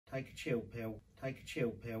take a chill pill, take a chill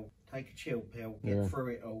pill, take a chill pill, get through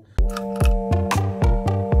it all.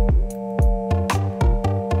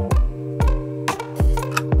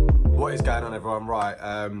 What is going on, everyone? Right,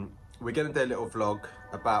 we're going to do a little vlog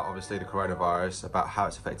about obviously the coronavirus, about how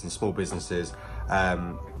it's affecting small businesses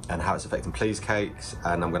and how it's affecting Pleesecakes,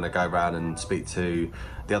 and I'm going to go around and speak to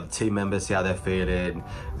the other team members, see how they're feeling,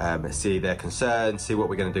 see their concerns, see what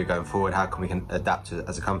we're going to do going forward, how can we adapt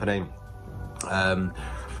as a company.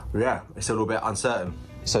 Yeah, it's a little bit uncertain.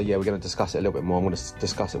 So yeah, we're going to discuss it a little bit more. I'm going to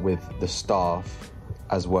discuss it with the staff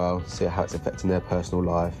as well, see how it's affecting their personal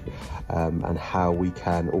life, and how we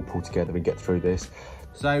can all pull together and get through this.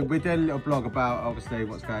 So we're doing a little blog about obviously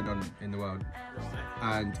what's going on in the world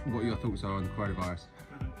and what your thoughts are on the coronavirus.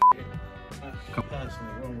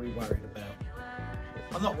 Personally, what are we worried about?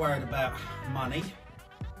 I'm not worried about money.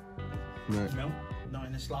 No, not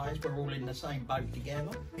in the slightest. We're all in the same boat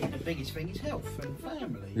together. The biggest thing is health and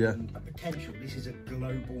family. Yeah. And potential. This is a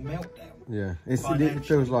global meltdown. Yeah, it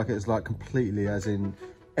feels like it's like completely, as in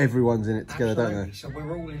everyone's in it together, don't they? So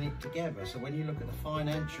we're all in it together. So when you look at the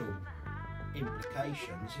financial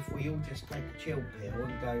implications, if we all just take a chill pill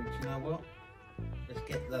and go, do you know what? Let's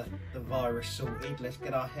get the virus sorted. Let's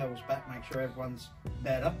get our health back. Make sure everyone's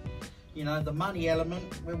better. You know, the money element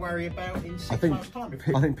we worry about in 6 months' time.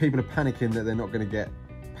 I think people are panicking that they're not going to get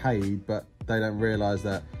paid, but they don't realise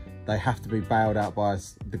that they have to be bailed out by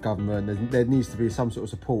the government. There needs to be some sort of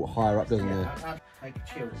support higher up, doesn't there? Take a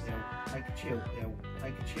chill pill, take a chill pill,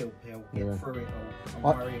 take a chill pill, get through it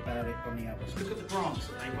all, and worry about it on the others. Look at the grants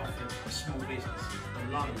that they've offered for small businesses,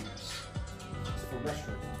 the loans. For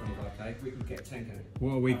restaurants, 25k, we can get 10k.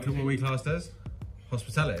 What are we classed as?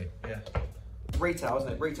 Hospitality? Yeah. Retail,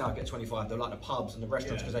 isn't it? Retail get 25. They're like the pubs and the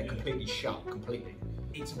restaurants because they're completely shut, completely.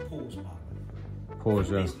 It's a pause button.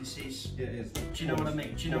 Pause, yeah. Businesses, it is. Do you know what I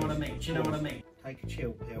mean? Do you know what I mean? Do you know what I mean? Take a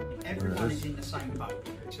chill pill. Everyone is in the same boat.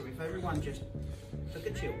 So if everyone just took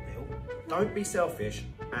a chill pill. Don't be selfish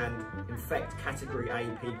and infect category A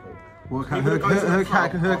people. Well, her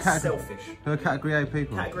selfish. Her category A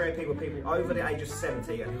people. Category A people over the age of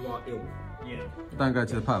 70 and who are ill. Yeah. Don't go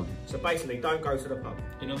to the pub. So basically, don't go to the pub.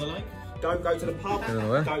 You know the lake? Don't go to the pub,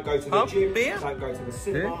 don't go to the gym, don't go to the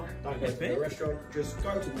cinema, don't go to the restaurant, just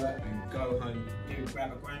go to work and go home. You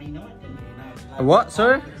grab a granny night, didn't you? A what?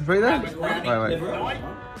 Sorry? Repeat that? Wait.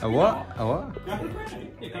 A what? A what? Grab a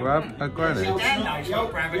granny. Grab a granny? Dan knows you'll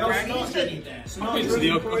grab a granny, isn't he, Dan? I've been to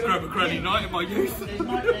the grab a granny night in my youth.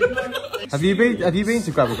 Have you been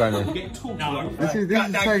to grab a granny? No. This is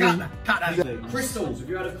taking... Cut that. Crystals, have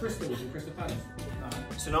you heard of Crystals in Crystal Palace?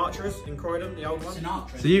 Sinatra's in Croydon, the old one.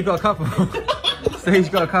 Sinatra. So you've got a couple? Steve's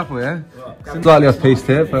got a couple, yeah? Slightly off piece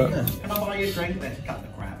here, but... Can I buy you a drink? Let's cut the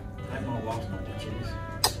crap. My wife's not watching this.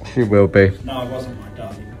 She will be. No, it wasn't my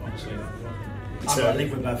darling, honestly. I've got to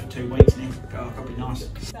live with her for 2 weeks now. God, that'd be nice.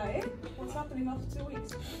 Is that it? What's happening after 2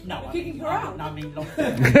 weeks? No, You're kicking her out? No, I mean, not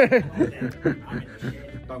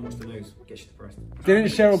Don't watch the news, gets you depressed. Didn't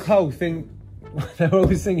Cheryl Cole think... They were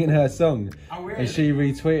all singing her song, oh, really? and she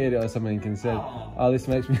retweeted it or something and said, "Oh, this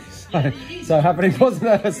makes me so happy." It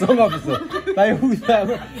wasn't her song, officer. They all it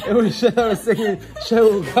was Cheryl singing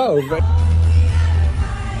Cheryl Cole, but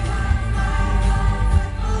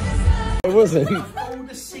it wasn't. All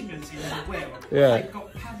the singers in the world, Yeah. they've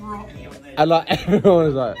got Pavarotti on there. And like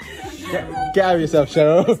everyone was like, "Get out of yourself,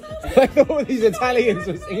 Cheryl!" Like all these Italians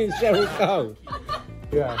were singing Cheryl Cole.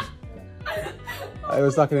 Yeah. It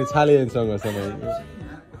was like an Italian song or something.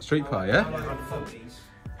 Street car, yeah?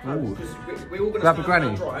 Ooh. We're all going to Grab a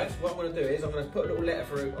granny. Drive. What I'm going to do is I'm going to put a little letter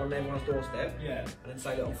through on everyone's doorstep. Yeah. And then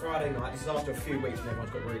say that on Friday night, this is after a few weeks and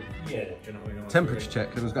everyone's got really bored, do you know what I mean? Temperature check.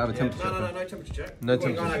 Everyone's got to have a temperature check. No temperature check. No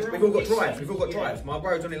temperature check. We've all got drives. We've all got drives. My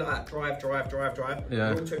road's only like that. Drive.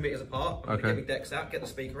 Yeah. We're all 2 meters apart. Okay. Get my decks out, get the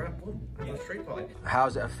speaker out. Boom. Have a street party.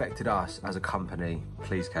 How's it affected us as a company,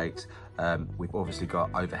 Pleesecakes? We've obviously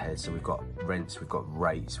got overheads, so we've got rents, we've got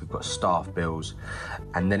rates, we've got staff bills,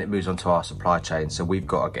 and then it moves on to our supply chain. So we've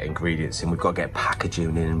got to get ingredients in, we've got to get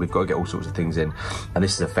packaging in, we've got to get all sorts of things in, and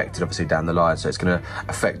this is affected obviously down the line. So it's going to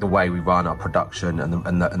affect the way we run our production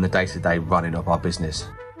and the day-to-day running of our business.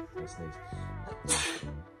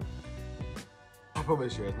 I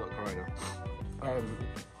promise you, it's not corona.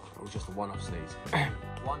 It was just a one-off sneeze.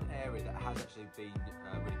 One area that has actually been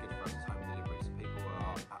really good for us is home delivery. So people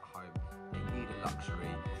are at home, they need a luxury,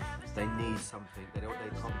 they need something, they can't be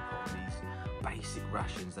put on these basic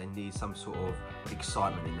rations, they need some sort of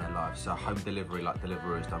excitement in their life. So home delivery like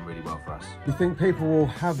Deliveroo has done really well for us. You think people will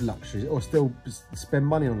have luxuries or still spend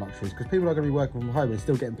money on luxuries? Because people are going to be working from home and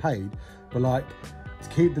still getting paid, but like to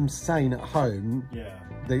keep them sane at home,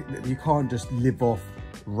 you can't just live off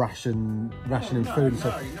rationing food and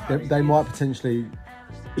stuff. They might potentially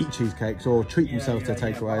eat cheesecakes or treat themselves to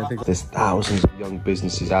takeaway. I think there's thousands of young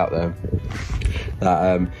businesses out there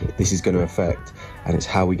that this is going to affect, and it's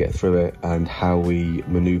how we get through it and how we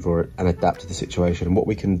manoeuvre it and adapt to the situation and what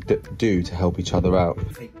we can do to help each other out.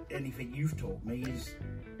 Anything you've taught me is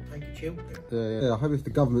take a chill pill. Yeah, I hope if the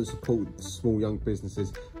government supports small young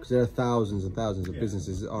businesses, because there are thousands and thousands of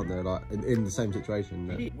businesses, aren't there, like in the same situation.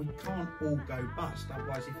 We can't all go bust,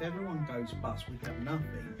 otherwise if everyone goes bust we have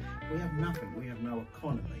nothing. We have nothing, we have no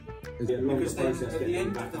economy. Because then at the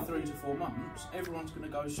end of the 3 to 4 months, everyone's going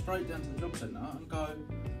to go straight down to the job centre and go,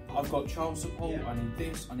 I've got child support, I need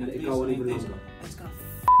this, I need this, I need this. And it's going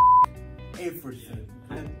to everything.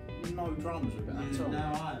 And no dramas with it at all.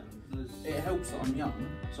 It helps that I'm young,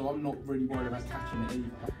 so I'm not really worried about catching it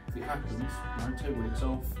either. If it happens, 2 weeks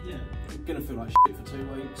off, I'm going to feel like shit for 2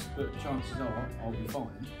 weeks, but chances are I'll be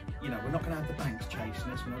fine. You know, we're not going to have the banks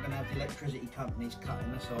chasing us, we're not going to have the electricity companies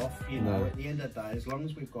cutting us off, you know, at the end of the day, as long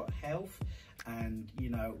as we've got health and, you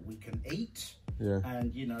know, we can eat,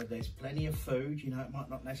 and, you know, there's plenty of food, you know, it might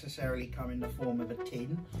not necessarily come in the form of a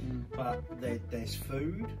tin, but there's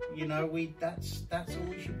food, you know, that's all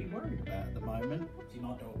we should be worried about at the moment. See, my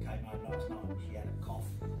dog came home last night, she had a cough,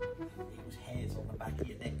 it was hairs on the back of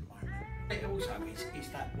your neck, it also is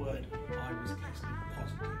that word, I was tested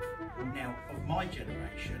positive. Now, of my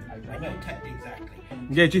generation, when you're tested exactly.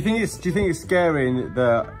 Yeah, do you think it's scaring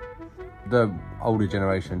the older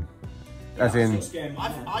generation? As in, I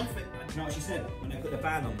think. You know what she said when they put the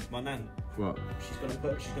ban on my nan? What? She's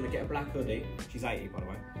gonna get a black hoodie. She's 80, by the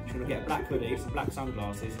way. She's gonna get a black hoodie, some black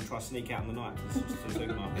sunglasses, and try to sneak out in the night to the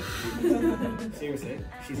supermarket. Seriously,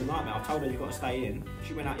 she's a nightmare. I told her you've got to stay in.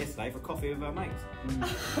 She went out yesterday for coffee with her mates.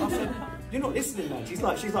 I said, "You're not listening, man." She's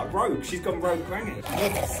like rogue. She's gone rogue granny.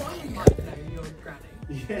 Someone might know your granny.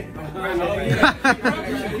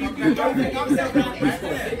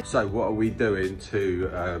 So what are we doing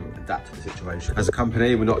to adapt to the situation? As a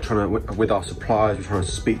company, we're not trying to, with our suppliers, we're trying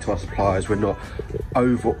to speak to our suppliers. We're not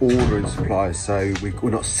over ordering suppliers, so we're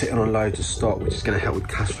not sitting on loads of stock, which is going to help with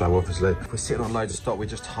cash flow, obviously. If we're sitting on loads of stock, we're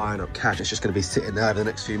just tying up cash. It's just going to be sitting there over the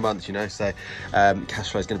next few months, you know, so cash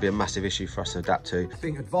flow is going to be a massive issue for us to adapt to. I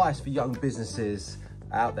think advice for young businesses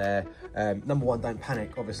out there, number one, don't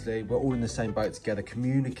panic. Obviously, we're all in the same boat together.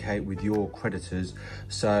 Communicate with your creditors,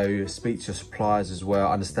 so speak to your suppliers as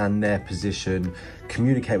well, understand their position,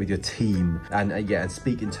 communicate with your team, and and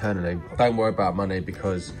speak internally. Don't worry about money,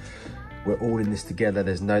 because we're all in this together.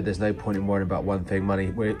 There's no point in worrying about one thing.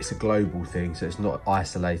 Money, it's a global thing, so it's not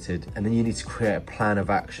isolated. And then you need to create a plan of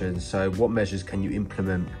action. So what measures can you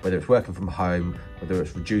implement, whether it's working from home, whether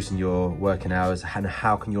it's reducing your working hours, and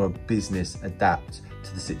how can your business adapt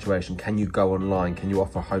to the situation? Can you go online? Can you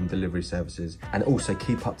offer home delivery services? And also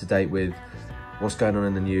keep up to date with what's going on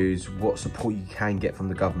in the news, what support you can get from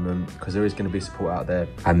the government, because there is going to be support out there.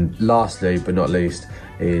 And lastly, but not least,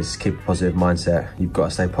 is keep a positive mindset. You've got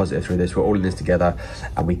to stay positive through this. We're all in this together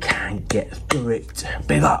and we can get through it.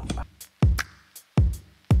 Big up.